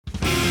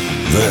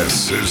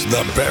This is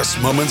the best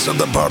moments of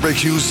the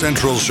BBQ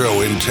Central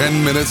Show in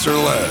 10 minutes or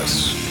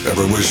less.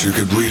 Ever wish you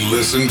could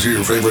re-listen to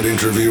your favorite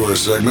interview or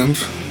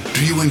segment?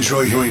 Do you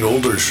enjoy hearing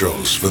older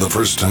shows for the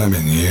first time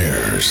in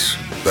years?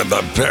 Then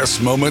the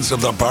best moments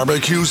of the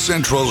BBQ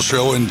Central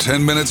Show in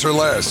 10 minutes or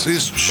less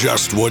is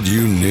just what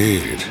you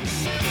need.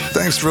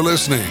 Thanks for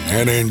listening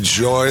and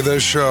enjoy the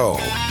show.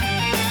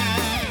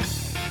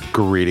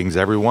 Greetings,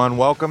 everyone.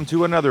 Welcome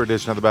to another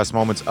edition of the best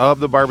moments of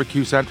the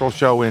BBQ Central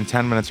Show in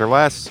 10 minutes or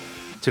less.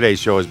 Today's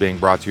show is being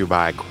brought to you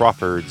by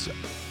Crawford's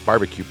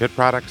Barbecue Pit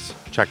Products.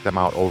 Check them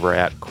out over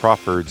at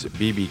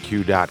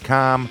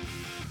crawfordsbbq.com.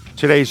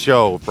 Today's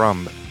show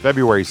from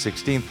February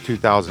 16th,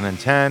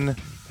 2010.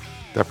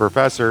 The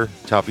Professor,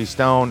 Tuffy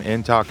Stone,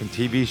 in Talking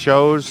TV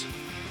Shows.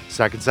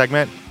 Second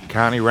segment,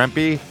 Connie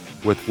Rempe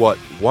with what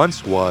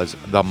once was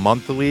the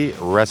monthly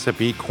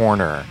Recipe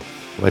Corner.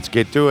 Let's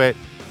get to it.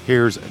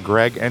 Here's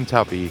Greg and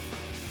Tuffy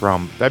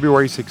from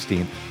February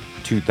 16th,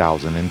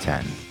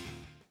 2010.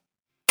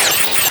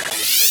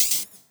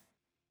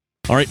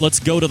 All right, let's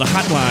go to the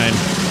hotline.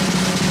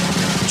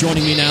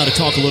 Joining me now to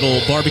talk a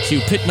little barbecue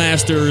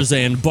pitmasters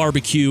and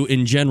barbecue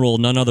in general,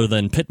 none other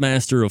than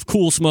pitmaster of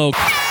Cool Smoke,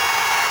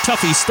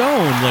 Tuffy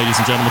Stone, ladies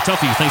and gentlemen.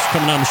 Tuffy, thanks for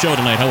coming on the show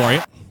tonight. How are you?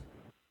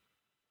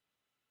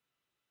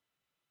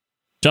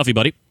 Tuffy,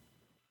 buddy.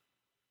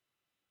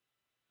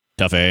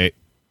 Tuffy.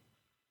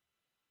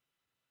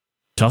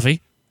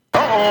 Tuffy?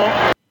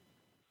 Uh-oh.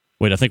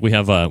 Wait, I think we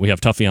have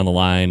Tuffy on the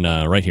line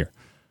right here.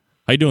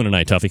 How you doing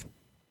tonight, Tuffy?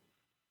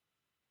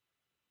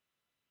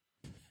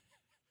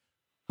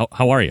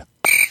 How are you?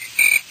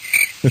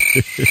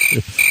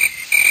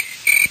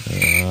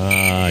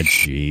 Ah,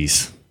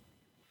 jeez.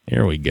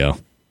 Here we go. All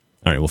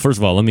right, well, first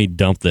of all, let me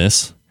dump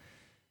this.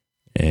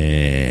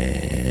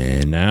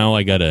 And now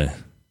I gotta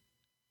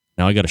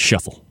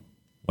shuffle.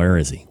 Where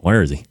is he?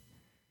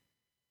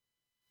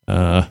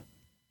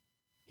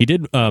 He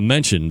did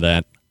mention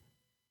that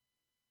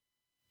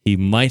he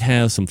might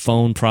have some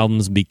phone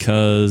problems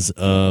because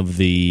of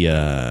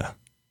the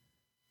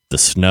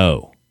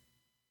snow.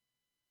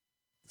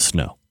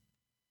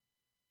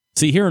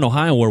 See, here in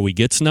Ohio, where we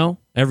get snow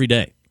every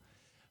day,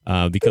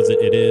 because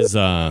it is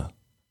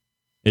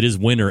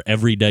winter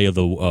every day of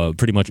the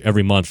pretty much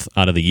every month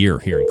out of the year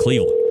here in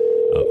Cleveland.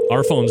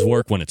 Our phones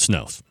work when it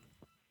snows,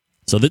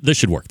 so this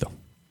should work though.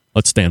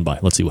 Let's stand by.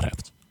 Let's see what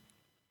happens.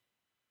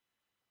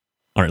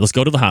 All right, let's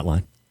go to the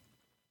hotline.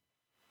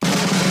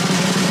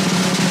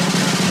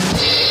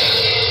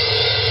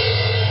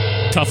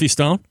 Tuffy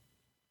Stone?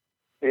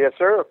 Yes,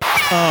 sir.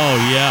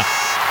 Oh, yeah.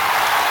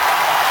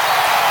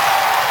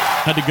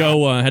 Had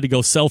to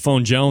go cell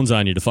phone Jones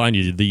on you to find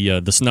you.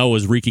 The snow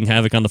is wreaking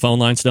havoc on the phone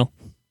line still?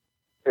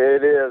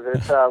 It is.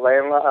 It's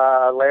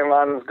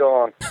landline is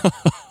gone.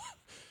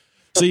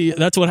 See,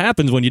 that's what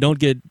happens when you don't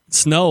get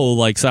snow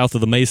like south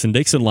of the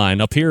Mason-Dixon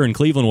line. Up here in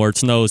Cleveland where it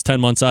snows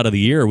 10 months out of the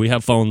year, we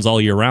have phones all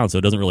year round, so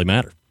it doesn't really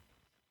matter.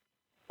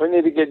 We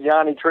need to get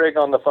Johnny Trigg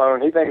on the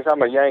phone. He thinks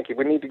I'm a Yankee.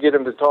 We need to get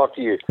him to talk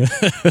to you.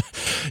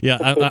 Yeah,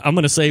 I'm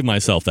going to save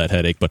myself that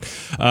headache. But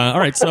all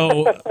right,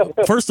 so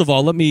first of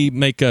all, let me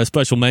make a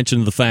special mention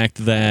of the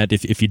fact that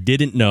if you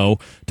didn't know,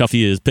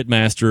 Tuffy is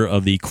pitmaster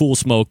of the Cool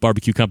Smoke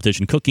Barbecue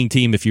Competition cooking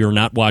team. If you're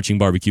not watching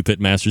Barbecue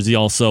Pitmasters, he's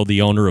also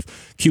the owner of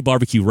Q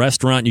Barbecue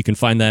Restaurant. You can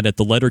find that at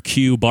the letter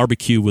Q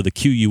Barbecue with a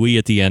QUE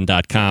at the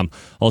end.com.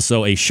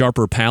 Also, a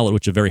Sharper Palate,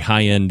 which is a very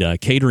high-end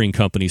catering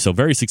company, so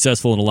very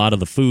successful in a lot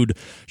of the food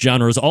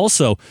genres.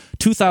 Also,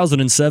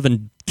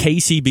 2007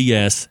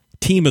 KCBS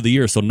Team of the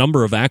Year, so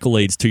number of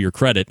accolades to your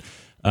credit.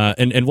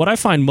 And what I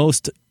find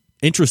most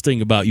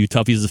interesting about you,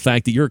 Tuffy, is the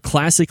fact that you're a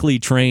classically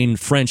trained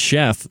French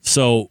chef.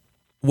 So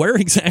where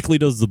exactly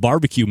does the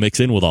barbecue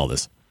mix in with all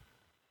this?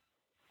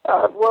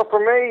 Well, for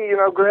me,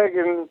 Greg,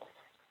 and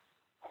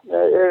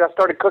I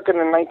started cooking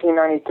in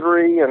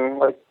 1993, and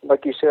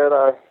like you said,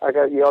 I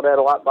got yelled at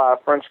a lot by a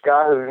French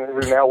guy who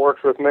now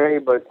works with me.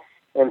 But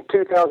in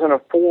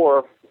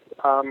 2004,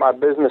 my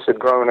business had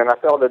grown, and I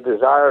felt a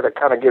desire to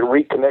kind of get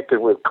reconnected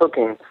with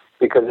cooking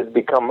because it had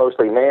become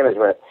mostly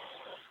management.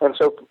 And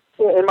so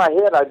in my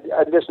head, I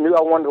just knew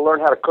I wanted to learn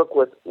how to cook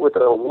with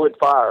a wood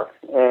fire,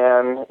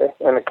 and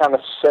it kind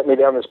of set me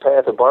down this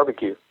path of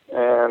barbecue.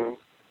 And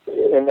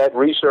in that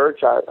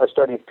research, I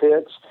studied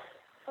pits.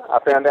 I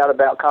found out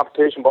about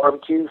competition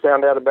barbecue,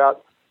 found out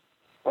about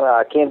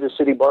Kansas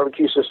City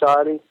Barbecue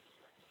Society,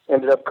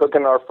 ended up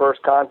cooking our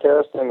first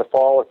contest in the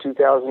fall of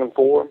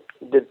 2004,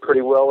 did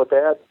pretty well with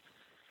that.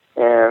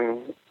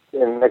 And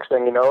next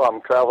thing you know, I'm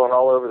traveling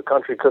all over the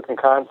country cooking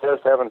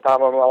contests, having the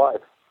time of my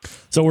life.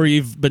 So where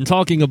you've been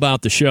talking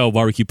about the show,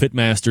 Barbecue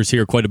Pitmasters,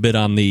 here quite a bit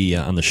on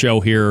the show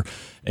here,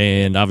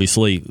 and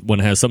obviously when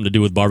it has something to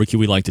do with barbecue,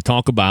 we like to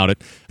talk about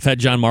it. I've had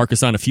John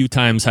Marcus on a few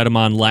times, had him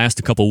on last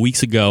a couple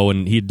weeks ago,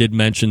 and he did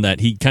mention that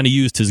he kind of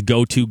used his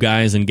go-to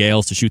guys and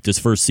gals to shoot this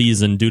first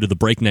season due to the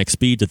breakneck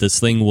speed that this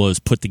thing was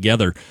put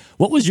together.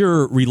 What was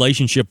your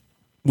relationship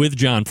with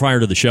John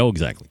prior to the show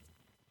exactly?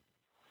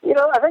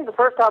 I think the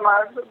first time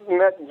I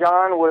met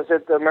John was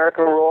at the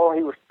American Royal.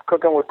 He was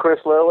cooking with Chris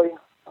Lilly.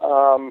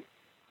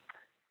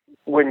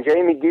 When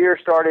Jamie Geer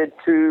started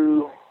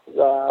to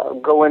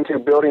go into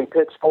building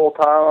pits full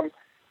time.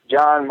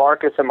 John,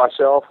 Marcus, and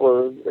myself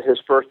were his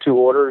first two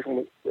orders,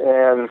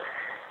 and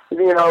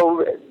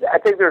I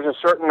think there's a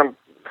certain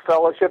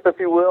fellowship, if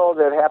you will,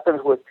 that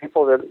happens with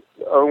people that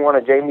own one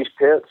of Jamie's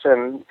pits.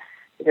 And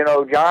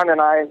John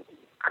and I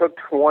cooked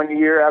 1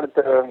 year out at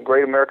the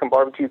Great American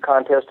Barbecue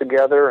Contest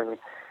together, and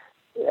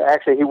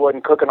actually he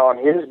wasn't cooking on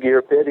his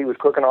gear pit, he was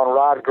cooking on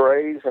Rod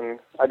Gray's, and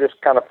I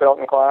just kind of felt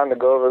inclined to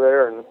go over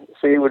there and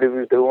see what he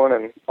was doing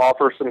and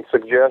offer some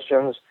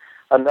suggestions.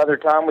 Another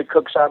time we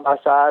cooked side by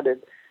side at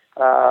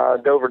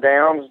Dover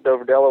Downs,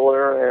 Dover,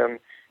 Delaware,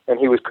 and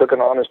he was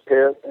cooking on his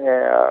pit,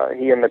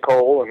 he and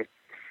Nicole,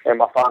 and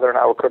my father and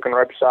I were cooking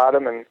right beside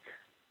him, and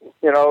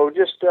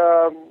just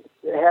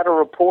had a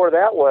rapport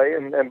that way,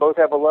 and both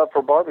have a love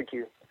for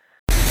barbecue.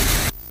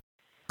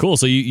 Cool.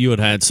 So you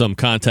had some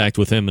contact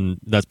with him, and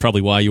that's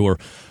probably why you were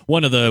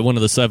one of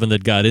the seven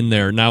that got in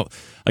there. Now,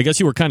 I guess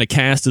you were kind of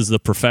cast as the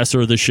professor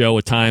of the show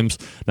at times.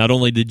 Not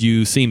only did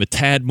you seem a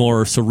tad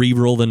more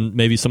cerebral than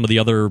maybe some of the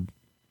other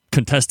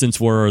contestants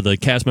were, or the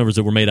cast members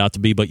that were made out to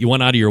be, but you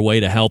went out of your way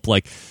to help.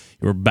 Like,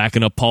 you were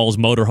backing up Paul's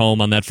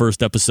motorhome on that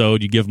first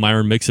episode. You give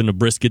Myron Mixon a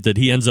brisket that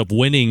he ends up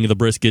winning the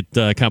brisket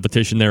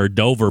competition there at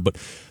Dover. But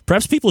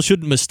perhaps people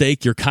shouldn't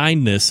mistake your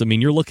kindness. I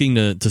mean, you're looking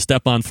to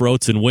step on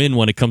throats and win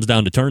when it comes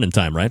down to turning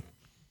time, right?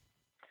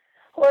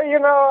 Well,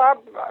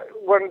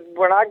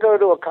 when I go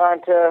to a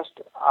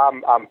contest,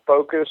 I'm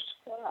focused.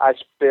 I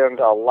spend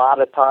a lot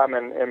of time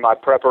in my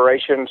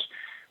preparations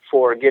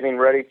for getting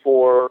ready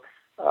for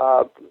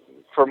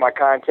my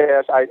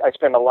contest. I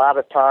spend a lot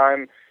of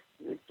time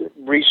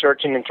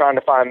researching and trying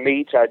to find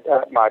meats. It's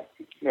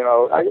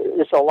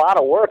a lot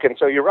of work, and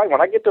so you're right.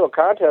 When I get to a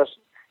contest,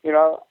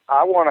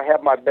 I want to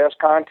have my best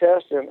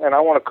contest, and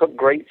I want to cook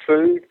great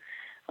food,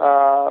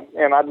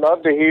 and I'd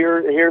love to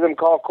hear them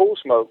call Cool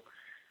Smoke.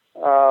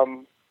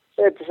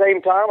 At the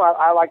same time,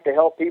 I like to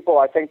help people.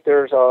 I think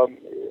there's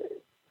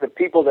the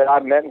people that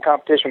I've met in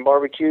competition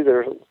barbecue.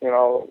 There's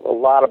a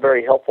lot of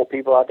very helpful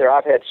people out there.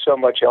 I've had so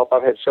much help.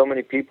 I've had so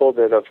many people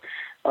that have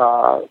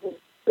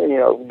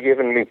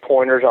given me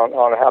pointers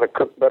on how to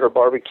cook better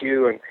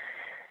barbecue. And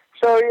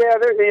so, yeah,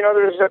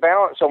 there's a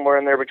balance somewhere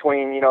in there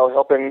between,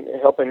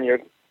 helping your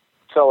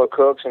fellow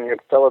cooks and your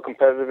fellow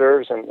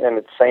competitors, and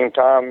at the same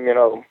time,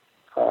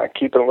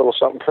 keeping a little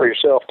something for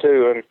yourself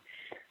too. And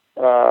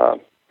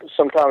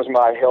sometimes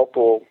my help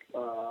will,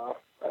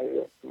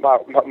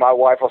 my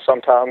wife will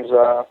sometimes,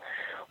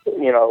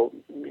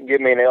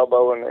 give me an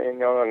elbow on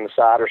the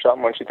side or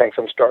something when she thinks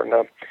I'm starting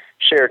to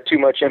share too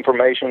much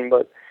information.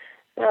 But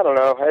I don't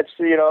know. It's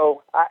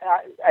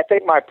I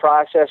think my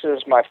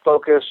processes, my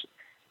focus,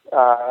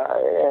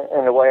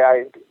 and the way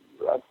I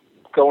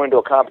go into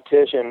a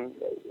competition.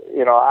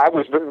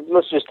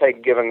 Let's just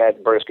take giving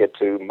that brisket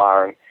to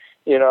Myron.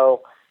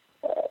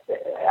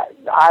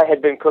 I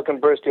had been cooking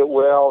brisket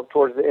well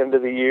towards the end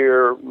of the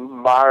year.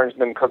 Myron's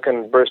been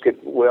cooking brisket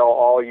well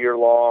all year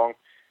long,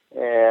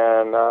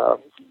 and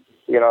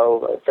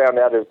found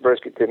out his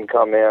brisket didn't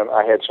come in.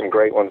 I had some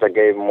great ones. I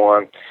gave him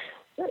one.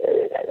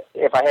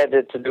 If I had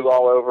to do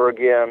all over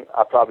again,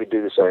 I'd probably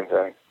do the same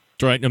thing.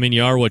 That's right. I mean,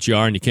 you are what you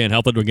are, and you can't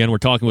help it. Again, we're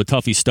talking with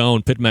Tuffy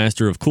Stone,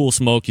 pitmaster of Cool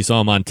Smoke. You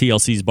saw him on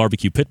TLC's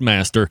Barbecue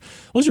Pitmaster.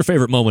 What was your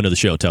favorite moment of the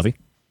show, Tuffy?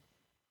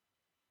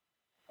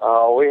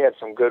 Oh, we had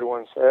some good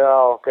ones.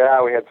 Oh,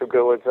 God, we had some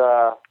good ones.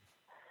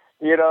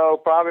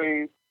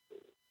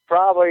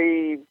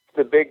 Probably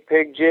the Big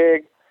Pig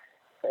Jig,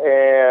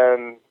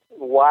 and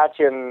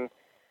watching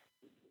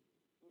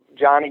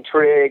Johnny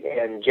Trigg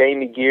and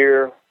Jamie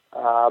Gear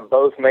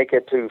both make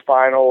it to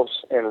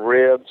finals in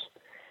ribs.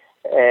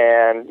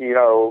 And,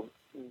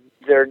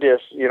 they're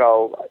just,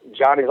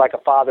 Johnny's like a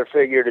father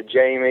figure to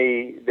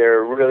Jamie.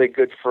 They're really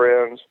good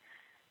friends.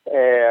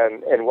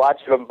 And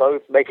watching them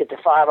both make it to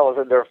finals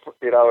in their,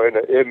 in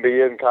the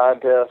MBN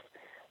contest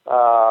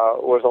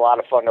was a lot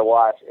of fun to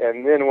watch.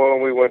 And then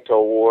when we went to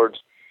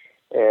awards,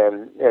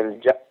 and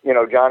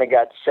Johnny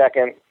got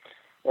second,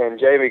 and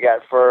Jamie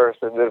got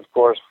first, and then of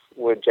course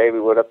when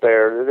Jamie went up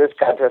there, this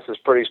contest is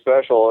pretty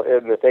special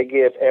in that they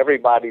give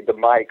everybody the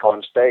mic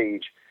on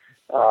stage,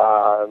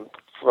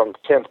 from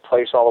 10th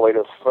place all the way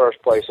to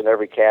first place in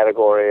every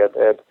category,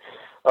 from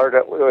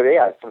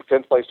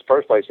 10th place to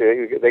first place.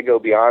 They go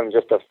beyond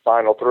just a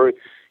final three,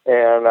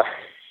 and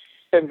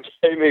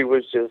Jamie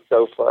was just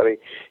so funny.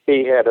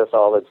 He had us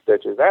all in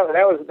stitches. That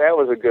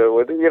was a good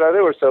one.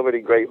 There were so many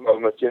great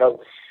moments.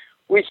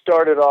 We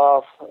started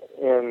off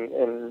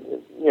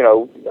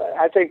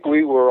I think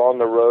we were on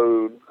the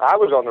road. I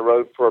was on the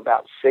road for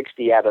about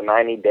 60 out of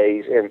 90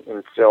 days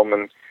in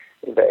filming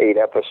the 8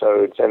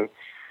 episodes. And,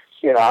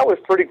 I was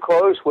pretty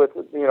close with,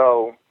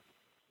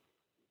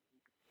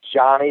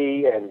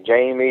 Johnny and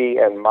Jamie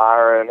and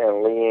Myron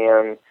and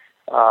Leanne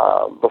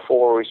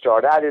before we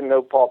started. I didn't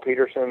know Paul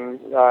Peterson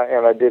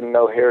and I didn't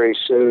know Harry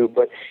Sue.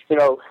 But,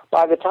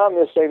 by the time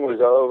this thing was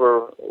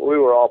over, we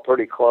were all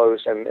pretty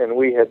close, and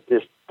we had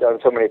just done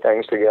so many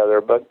things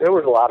together. But there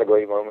was a lot of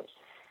great moments.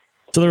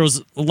 So there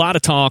was a lot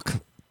of talk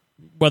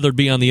whether it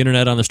be on the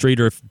internet, on the street,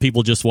 or if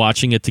people just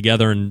watching it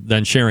together and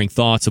then sharing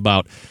thoughts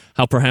about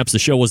how perhaps the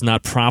show was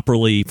not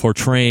properly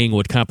portraying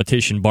what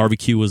competition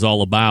barbecue was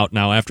all about.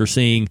 Now, after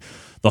seeing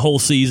the whole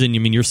season,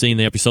 you're seeing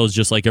the episodes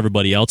just like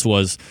everybody else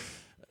was.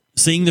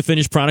 Seeing the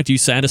finished product, are you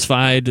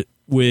satisfied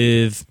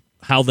with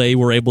how they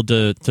were able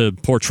to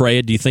portray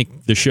it? Do you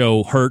think the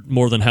show hurt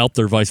more than helped,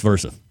 or vice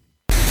versa?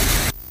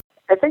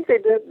 I think they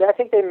did. I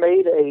think they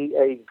made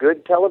a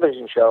good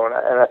television show,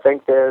 and I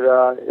think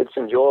that it's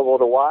enjoyable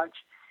to watch.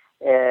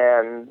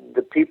 And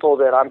the people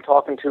that I'm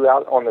talking to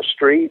out on the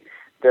street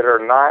that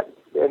are not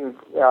in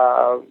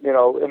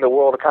in the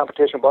world of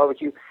competition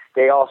barbecue,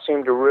 they all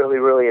seem to really,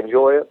 really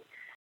enjoy it.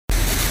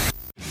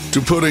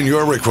 To put in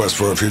your request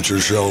for a future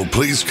show,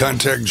 please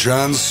contact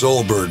John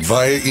Solberg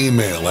via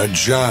email at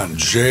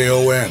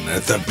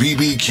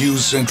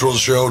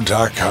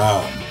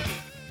johnjon@thebbqcentralshow.com.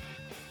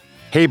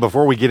 Hey,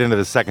 before we get into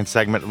the second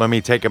segment, let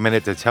me take a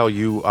minute to tell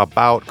you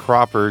about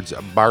Crawford's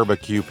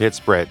Barbecue Pit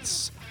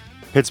Spritz.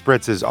 Pit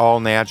Spritz is all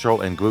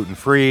natural and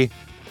gluten-free.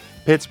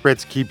 Pit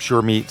Spritz keeps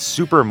your meat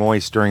super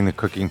moist during the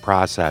cooking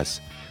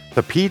process.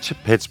 The Peach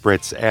Pit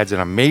Spritz adds an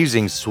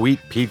amazing sweet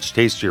peach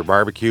taste to your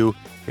barbecue.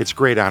 It's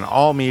great on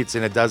all meats,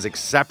 and it does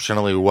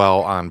exceptionally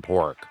well on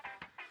pork.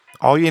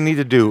 All you need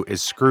to do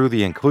is screw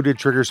the included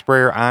trigger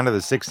sprayer onto the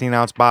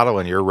 16-ounce bottle,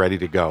 and you're ready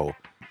to go.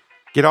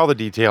 Get all the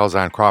details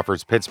on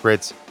Crawford's Pit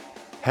Spritz.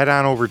 Head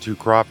on over to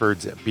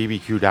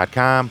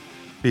crawfordsbbq.com.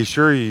 Be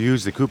sure you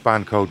use the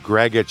coupon code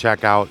GREG at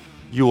checkout.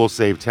 You will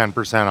save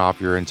 10% off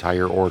your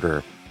entire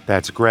order.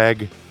 That's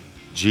Greg,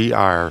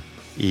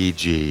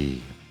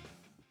 G-R-E-G.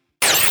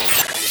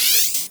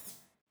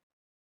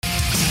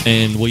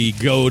 And we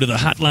go to the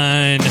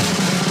hotline.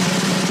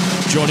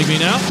 Joining me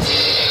now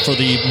for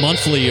the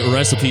monthly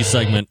recipe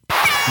segment,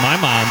 my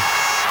mom,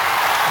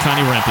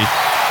 Connie Rempe.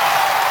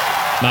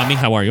 Mommy,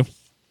 how are you?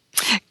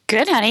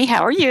 Good, honey.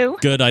 How are you?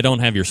 Good. I don't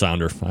have your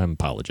sounder. I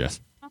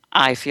apologize.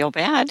 I feel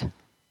bad.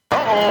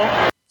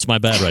 It's my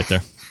bad right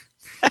there.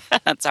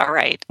 That's all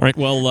right. All right.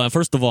 Well,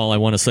 first of all, I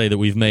want to say that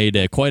we've made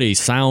quite a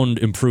sound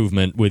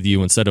improvement with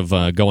you. Instead of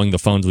going the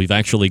phones, we've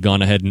actually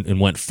gone ahead and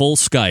went full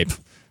Skype.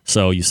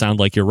 So you sound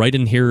like you're right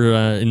in here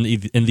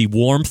in the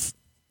warmth,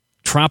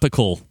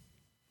 tropical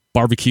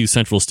BBQ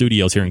Central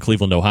Studios here in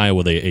Cleveland, Ohio,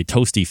 with a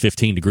toasty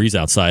 15 degrees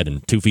outside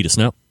and 2 feet of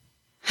snow.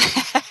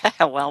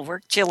 Well, we're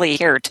chilly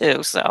here,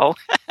 too, so.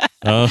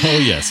 Oh,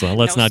 yes. Well,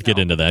 let's No not snow.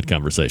 get into that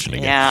conversation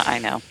again. Yeah, I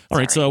know. All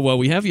right, so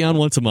we have you on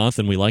once a month,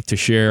 and we like to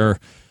share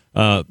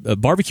a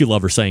barbecue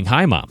lover saying,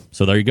 hi, Mom.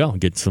 So there you go.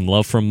 Get some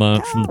love from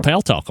the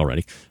Pal Talk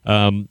already.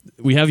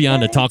 We have you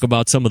on to talk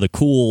about some of the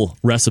cool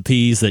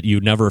recipes that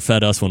you never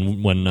fed us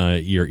when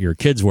your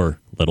kids were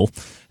little,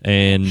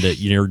 and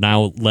you're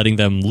now letting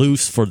them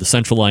loose for the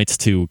Centralites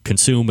to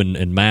consume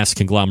in mass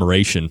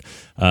conglomeration.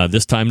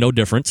 This time, no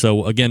different.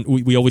 So again,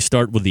 we always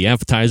start with the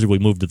appetizer. We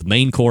move to the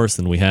main course,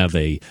 and we have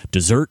a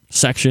dessert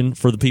section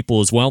for the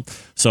people as well.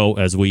 So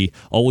as we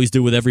always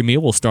do with every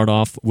meal, we'll start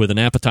off with an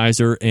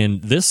appetizer,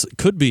 and this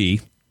could be,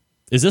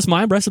 is this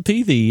my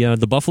recipe,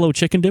 the buffalo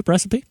chicken dip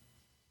recipe?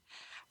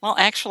 Well,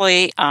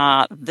 actually,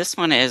 this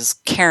one is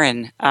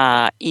Karen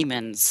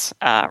Eamon's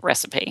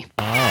recipe.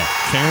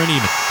 Oh, Karen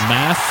Eamon.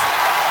 Math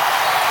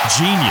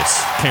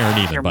genius, Karen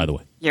Eamon, by the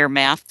way. Your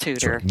math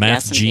tutor. Sorry,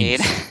 math yes, genius.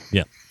 indeed.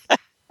 Yeah.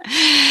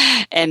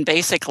 And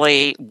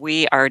basically,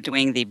 we are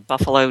doing the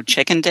buffalo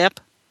chicken dip,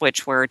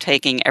 which we're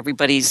taking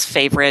everybody's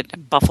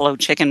favorite buffalo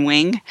chicken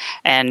wing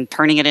and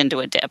turning it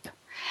into a dip.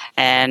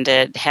 And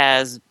it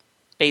has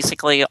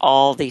basically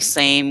all the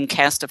same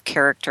cast of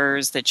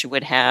characters that you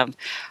would have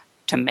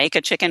to make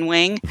a chicken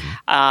wing.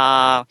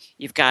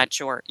 You've got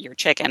your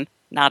chicken,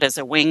 not as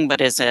a wing, but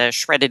as a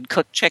shredded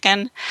cooked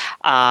chicken.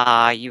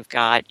 You've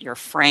got your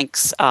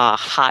Frank's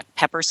hot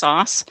pepper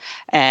sauce.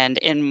 And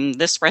in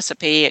this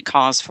recipe, it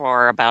calls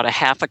for about a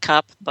half a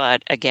cup,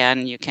 but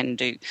again, you can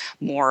do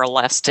more or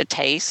less to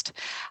taste.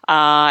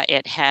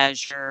 It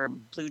has your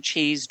blue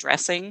cheese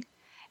dressing,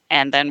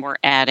 and then we're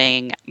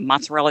adding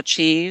mozzarella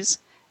cheese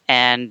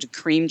and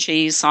cream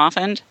cheese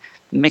softened,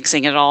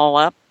 mixing it all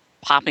up,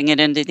 popping it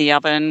into the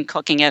oven,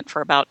 cooking it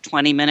for about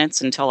 20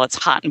 minutes until it's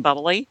hot and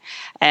bubbly,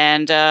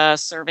 and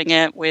serving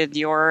it with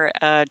your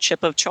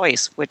chip of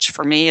choice, which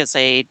for me is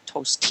a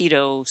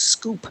Tostito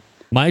scoop.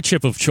 My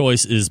chip of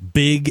choice is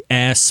Big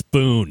Ass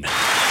Spoon. That's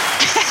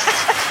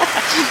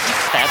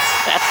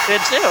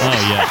good too.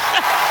 Oh, yeah.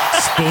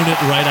 Spoon it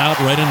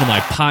right into my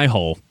pie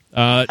hole.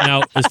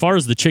 Now, as far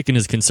as the chicken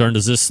is concerned,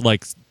 is this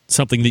like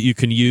something that you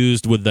can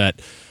use with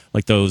that,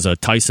 like those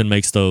Tyson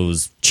makes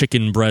those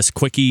chicken breast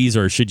quickies,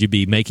 or should you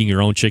be making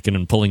your own chicken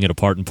and pulling it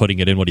apart and putting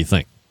it in? What do you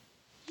think?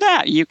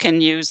 Yeah, you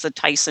can use the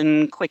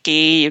Tyson quickie.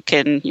 You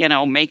can,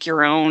 make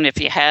your own. If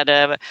you had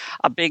a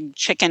big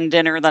chicken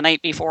dinner the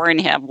night before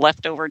and you have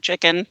leftover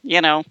chicken,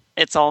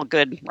 it's all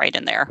good right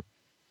in there.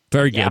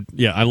 Very good.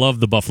 Yeah, I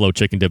love the buffalo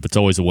chicken dip. It's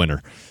always a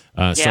winner.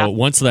 So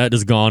once that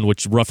is gone,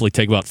 which roughly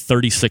take about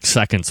 36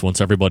 seconds once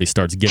everybody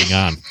starts getting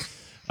on,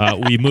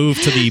 we move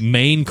to the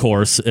main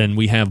course, and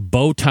we have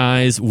bow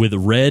ties with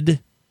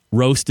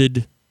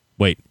roasted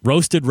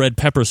red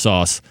pepper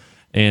sauce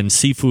and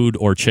seafood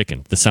or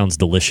chicken. This sounds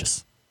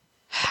delicious.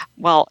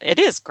 Well, it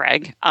is,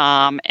 Greg.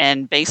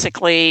 And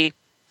basically,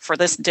 for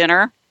this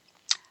dinner,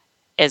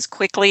 as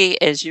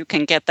quickly as you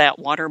can get that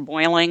water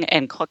boiling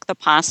and cook the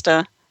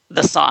pasta,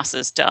 the sauce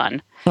is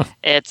done. Huh.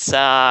 It's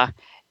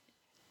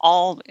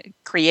all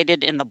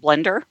created in the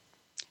blender.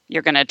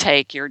 You're going to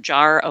take your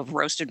jar of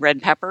roasted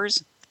red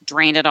peppers,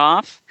 drain it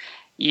off,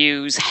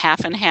 use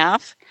half and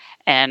half.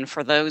 And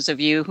for those of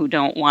you who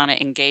don't want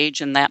to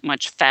engage in that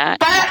much fat,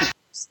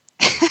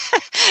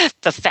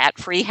 the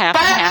fat-free half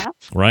and half.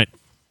 Right.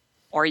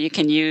 Or you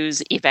can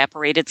use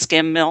evaporated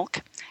skim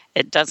milk.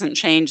 It doesn't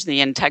change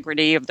the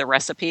integrity of the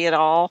recipe at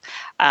all,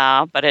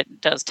 but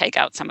it does take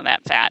out some of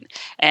that fat.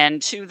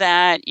 And to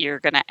that, you're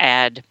going to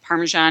add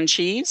Parmesan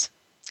cheese,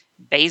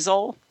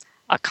 basil,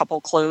 a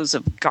couple cloves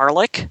of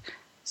garlic,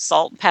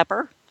 salt,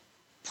 pepper.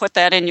 Put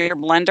that in your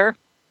blender,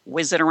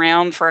 whiz it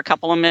around for a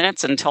couple of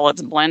minutes until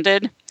it's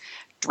blended.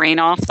 Drain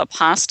off the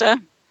pasta,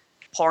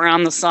 pour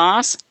on the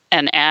sauce,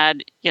 and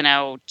add,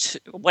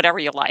 whatever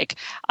you like.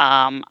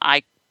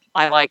 I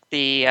like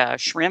the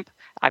shrimp.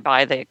 I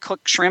buy the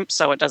cooked shrimp,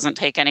 so it doesn't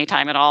take any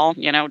time at all.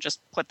 Just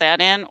put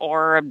that in,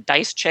 or a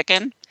diced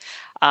chicken.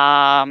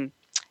 And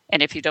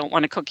if you don't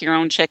want to cook your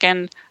own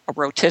chicken, a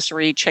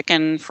rotisserie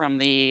chicken from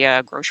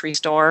the grocery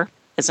store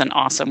is an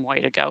awesome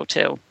way to go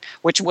too,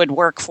 which would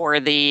work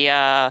for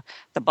the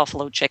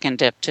buffalo chicken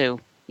dip too.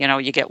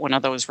 You get one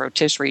of those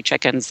rotisserie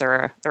chickens.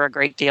 They're a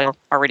great deal,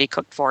 already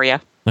cooked for you.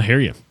 I hear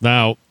you.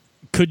 Now,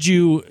 could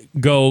you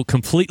go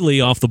completely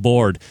off the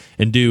board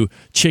and do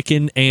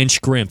chicken and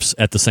shrimps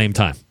at the same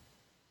time?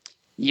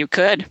 You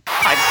could.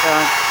 I've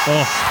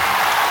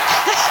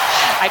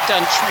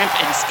done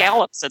shrimp and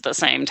scallops at the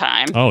same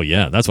time. Oh,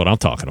 yeah. That's what I'm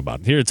talking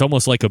about. Here, it's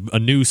almost like a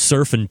new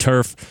surf and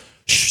turf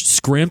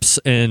shrimps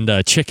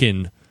and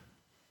chicken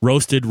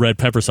roasted red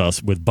pepper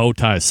sauce with bow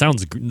ties.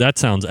 That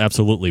sounds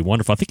absolutely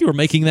wonderful. I think you were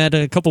making that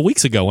a couple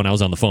weeks ago when I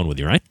was on the phone with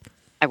you, right?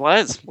 I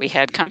was. We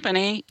had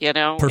company,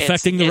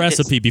 Perfecting the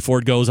recipe before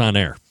it goes on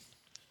air.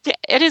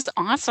 It is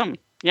awesome.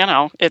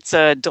 It's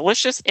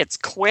delicious. It's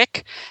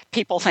quick.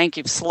 People think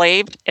you've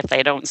slaved. If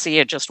they don't see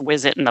it, just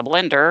whiz it in the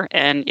blender.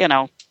 And,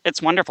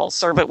 it's wonderful.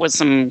 Serve it with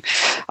some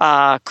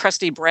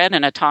crusty bread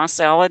and a tossed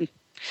salad.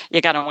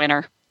 You got a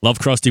winner. Love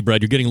crusty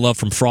bread. You're getting love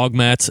from Frog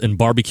Mats and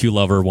Barbecue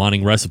Lover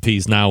wanting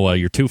recipes. Now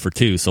you're 2 for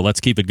 2, so let's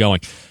keep it going.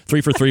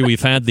 3 for 3,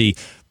 we've had the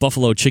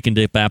buffalo chicken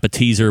dip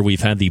appetizer.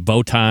 We've had the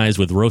bow ties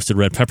with roasted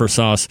red pepper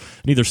sauce,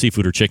 neither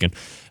seafood or chicken,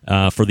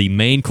 for the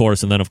main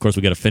course. And then, of course,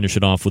 we got to finish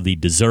it off with the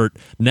dessert.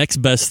 Next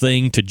best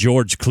thing to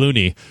George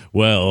Clooney.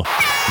 Well,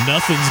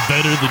 nothing's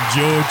better than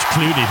George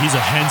Clooney. He's a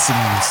handsome,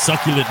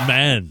 succulent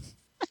man.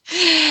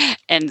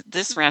 And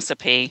this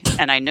recipe,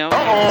 and I know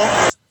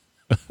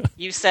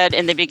you said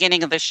in the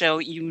beginning of the show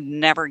you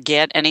never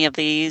get any of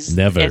these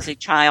as a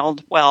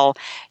child. Well,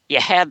 you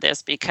had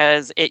this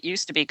because it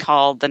used to be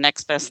called the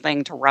next best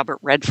thing to Robert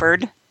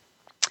Redford.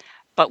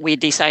 But we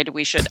decided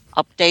we should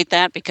update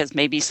that because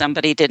maybe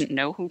somebody didn't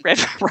know who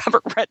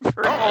Robert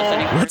Redford was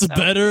anymore. What's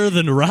better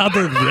than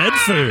Robert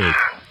Redford?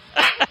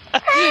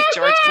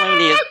 George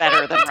Clooney is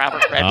better than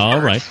Robert Redford.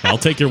 All right. I'll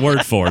take your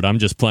word for it. I'm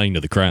just playing to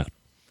the crowd.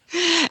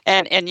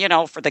 And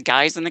for the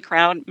guys in the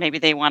crowd, maybe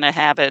they want to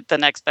have it the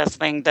next best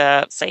thing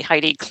to say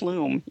Heidi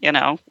Klum.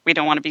 We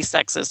don't want to be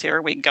sexist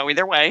here. We can go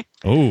either way.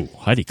 Oh,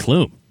 Heidi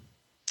Klum.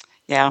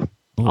 Yeah.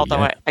 Oh, although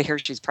yeah. I hear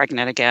she's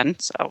pregnant again.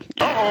 So.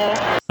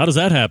 How does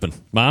that happen,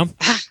 Mom?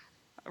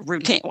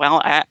 Routine.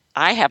 Well,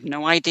 I have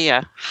no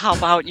idea. How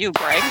about you,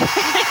 Greg?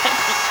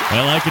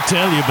 Well, I could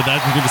tell you, but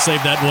I'm going to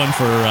save that one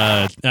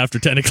for after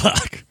 10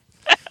 o'clock.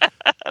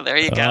 There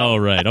you go. All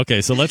right.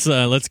 Okay, so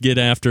let's get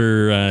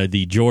after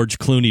the George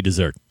Clooney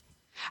dessert.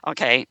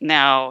 Okay,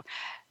 now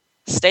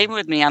stay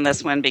with me on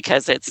this one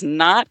because it's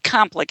not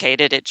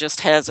complicated. It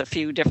just has a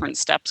few different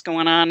steps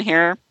going on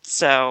here.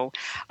 So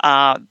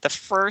the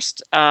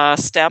first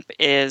step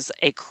is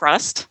a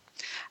crust,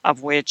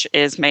 of which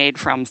is made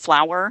from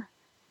flour,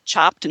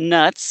 chopped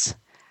nuts,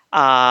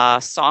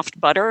 soft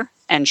butter,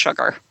 and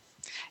sugar.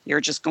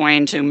 You're just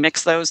going to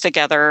mix those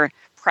together,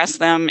 press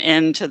them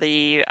into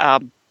the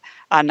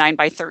 9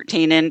 by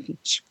 13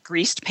 inch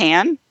greased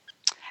pan.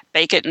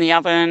 Bake it in the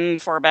oven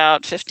for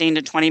about 15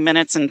 to 20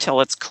 minutes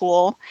until it's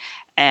cool,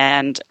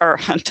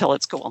 until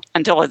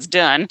it's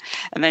done.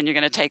 And then you're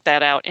going to take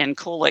that out and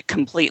cool it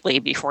completely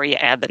before you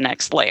add the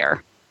next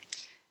layer.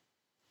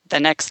 The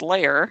next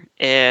layer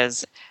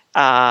is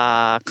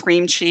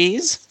cream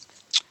cheese,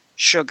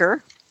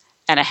 sugar,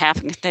 and a half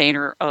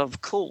container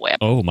of Cool Whip.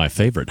 Oh, my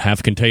favorite,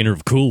 half container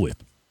of Cool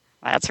Whip.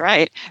 That's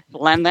right.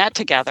 Blend that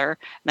together.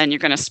 Then you're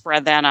going to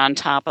spread that on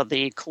top of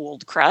the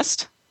cooled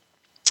crust.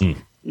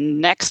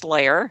 Next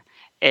layer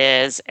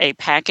is a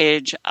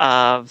package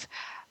of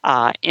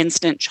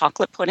instant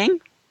chocolate pudding,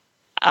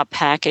 a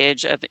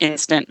package of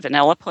instant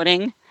vanilla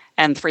pudding,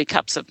 and 3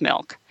 cups of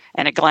milk.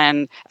 And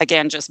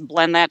again, just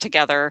blend that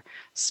together,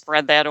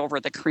 spread that over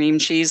the cream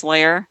cheese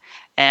layer.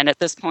 And at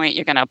this point,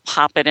 you're going to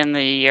pop it in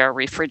the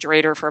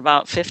refrigerator for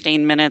about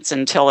 15 minutes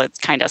until it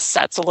kind of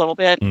sets a little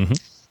bit. Mm-hmm.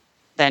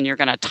 Then you're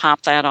going to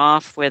top that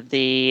off with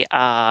the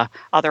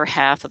other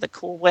half of the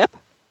Cool Whip.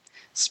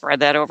 Spread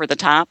that over the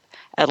top.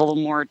 Add a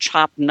little more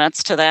chopped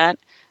nuts to that.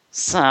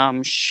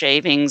 Some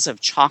shavings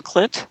of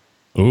chocolate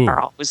are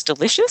always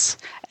delicious.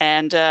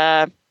 And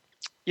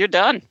you're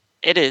done.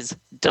 It is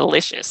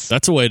delicious.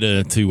 That's a way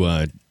to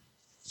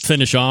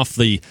finish off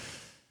the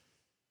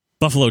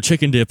buffalo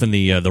chicken dip and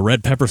the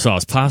red pepper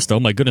sauce pasta. Oh,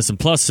 my goodness. And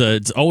plus,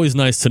 it's always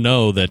nice to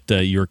know that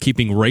you're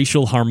keeping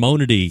racial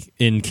harmony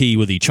in key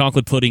with the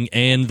chocolate pudding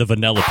and the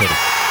vanilla pudding.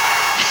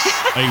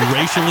 A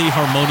racially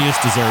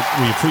harmonious dessert.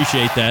 We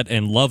appreciate that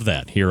and love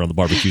that here on the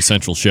Barbecue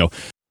Central Show.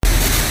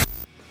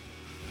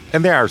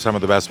 And there are some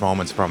of the best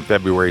moments from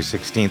February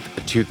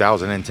 16th,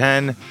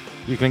 2010.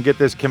 You can get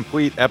this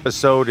complete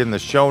episode in the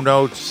show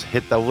notes.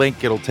 Hit the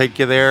link. It'll take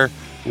you there.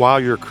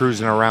 While you're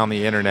cruising around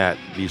the internet,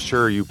 be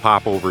sure you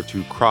pop over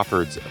to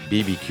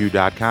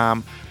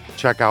CrawfordsBBQ.com.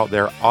 Check out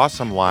their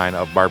awesome line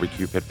of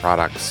barbecue pit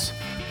products.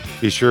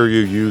 Be sure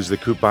you use the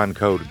coupon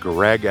code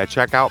GREG at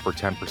checkout for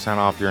 10%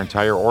 off your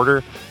entire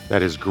order.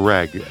 That is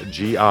GREG,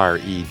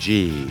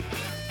 G-R-E-G.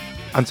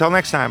 Until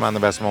next time on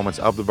the best moments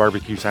of the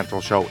Barbecue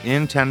Central Show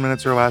in 10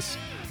 minutes or less,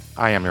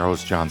 I am your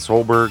host, John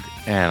Solberg,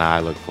 and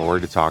I look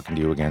forward to talking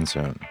to you again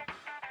soon.